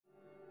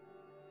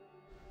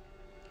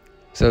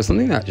So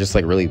something that just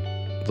like really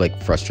like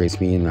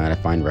frustrates me and that I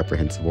find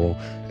reprehensible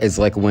is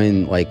like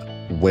when like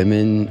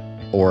women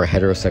or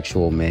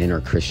heterosexual men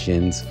or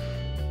Christians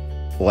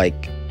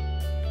like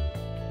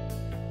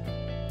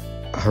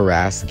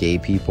harass gay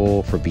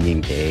people for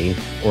being gay,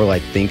 or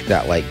like think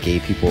that like gay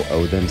people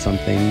owe them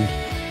something.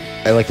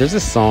 Like there's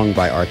this song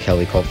by R.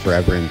 Kelly called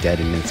Forever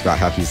Indebted, and it's about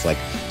how he's like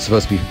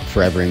supposed to be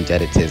forever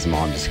indebted to his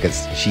mom just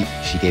because she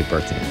gave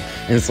birth to him.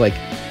 And it's like,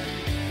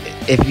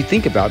 if you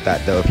think about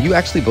that though, if you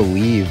actually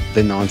believe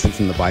the nonsense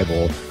in the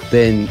Bible,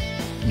 then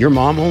your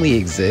mom only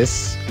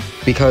exists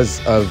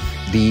because of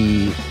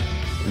the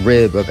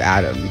rib of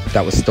Adam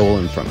that was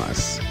stolen from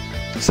us.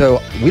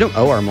 So we don't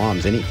owe our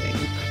moms anything.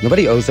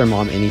 Nobody owes their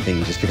mom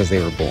anything just because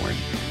they were born.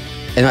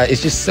 And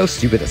it's just so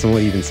stupid that someone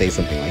would even say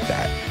something like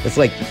that. It's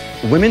like,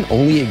 women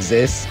only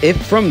exist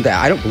if from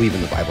that, I don't believe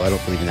in the Bible, I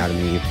don't believe in Adam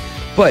and Eve,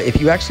 but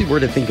if you actually were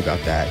to think about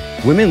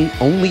that, women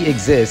only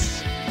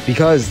exist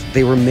because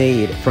they were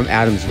made from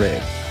Adam's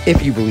rib,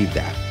 if you believe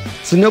that.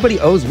 So nobody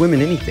owes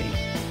women anything.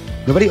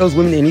 Nobody owes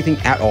women anything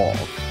at all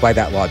by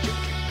that logic.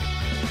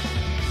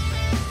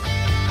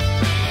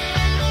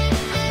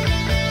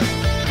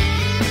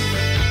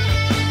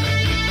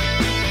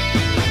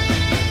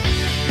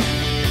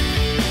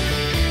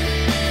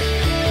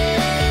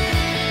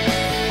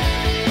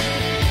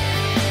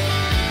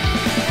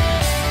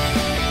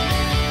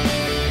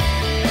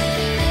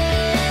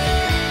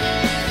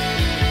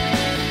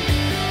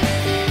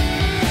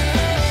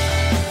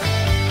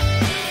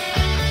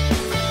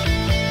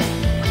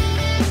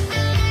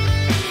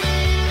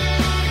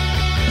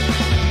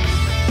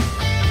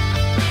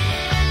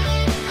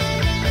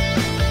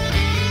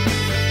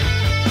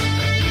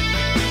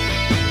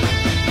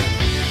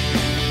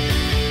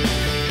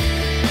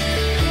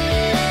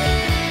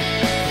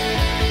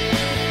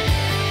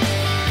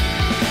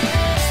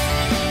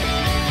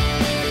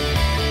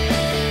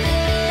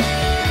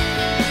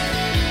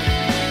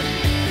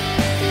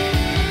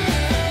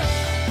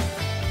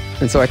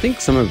 And so I think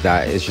some of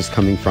that is just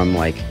coming from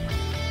like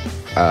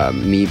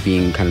me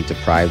being kind of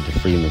deprived of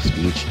freedom of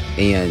speech.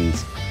 And,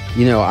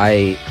 you know,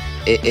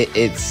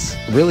 it's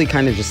really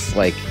kind of just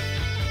like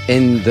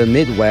in the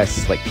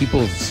Midwest, like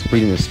people's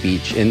freedom of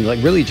speech and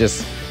like really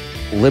just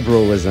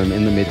liberalism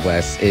in the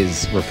Midwest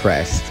is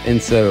repressed.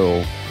 And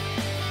so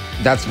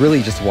that's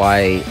really just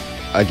why,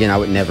 again, I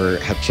would never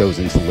have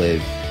chosen to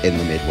live in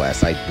the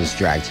Midwest. I was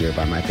dragged here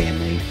by my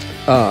family.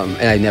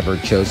 And I never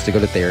chose to go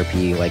to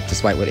therapy, like,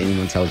 despite what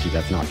anyone tells you,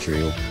 that's not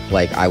true.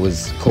 Like, I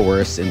was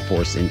coerced and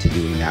forced into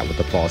doing that with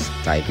a false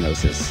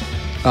diagnosis.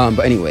 But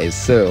anyways,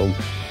 so,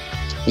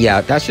 yeah,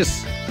 that's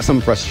just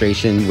some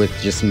frustration with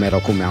just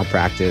medical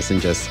malpractice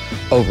and just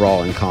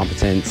overall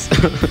incompetence.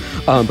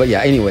 But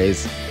yeah,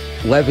 anyways,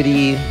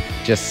 Levity,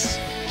 just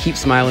keep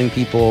smiling,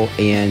 people,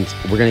 and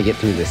we're gonna get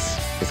through this.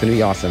 It's gonna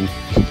be awesome.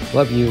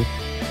 Love you.